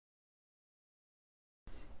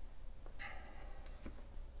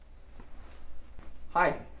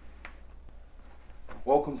Hi,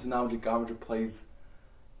 welcome to Namja Gamja Plays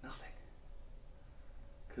Nothing,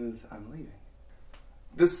 because I'm leaving.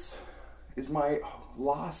 This is my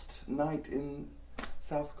last night in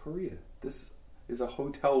South Korea. This is a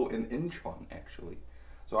hotel in Incheon, actually.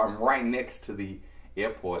 So I'm right next to the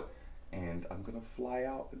airport, and I'm gonna fly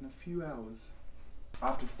out in a few hours.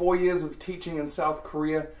 After 4 years of teaching in South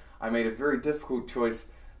Korea, I made a very difficult choice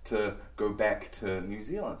to go back to New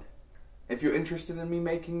Zealand. If you're interested in me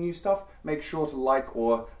making new stuff, make sure to like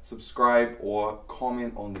or subscribe or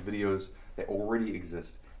comment on the videos that already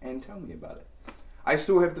exist and tell me about it. I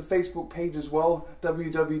still have the Facebook page as well,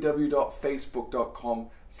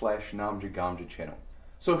 www.facebook.com/Namja Gamja channel.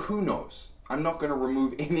 So who knows? I'm not going to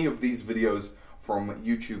remove any of these videos from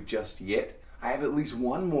YouTube just yet. I have at least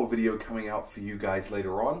one more video coming out for you guys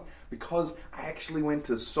later on because I actually went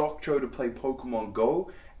to Sokcho to play Pokemon Go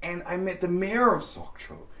and I met the mayor of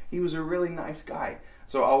Sokcho. He was a really nice guy.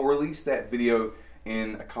 So I'll release that video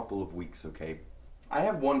in a couple of weeks, okay? I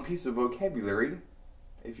have one piece of vocabulary,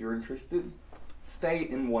 if you're interested. Stay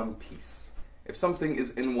in one piece. If something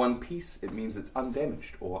is in one piece, it means it's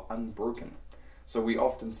undamaged or unbroken. So we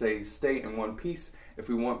often say stay in one piece if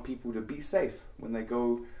we want people to be safe when they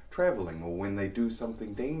go traveling or when they do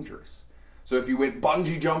something dangerous. So if you went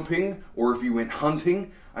bungee jumping or if you went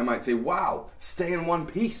hunting, I might say, wow, stay in one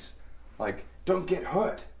piece. Like, don't get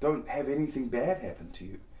hurt. Don't have anything bad happen to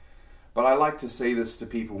you. But I like to say this to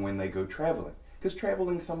people when they go traveling, because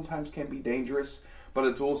traveling sometimes can be dangerous, but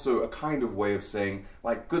it's also a kind of way of saying,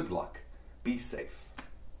 like, good luck, be safe.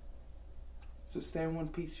 So stay in one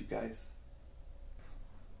piece, you guys.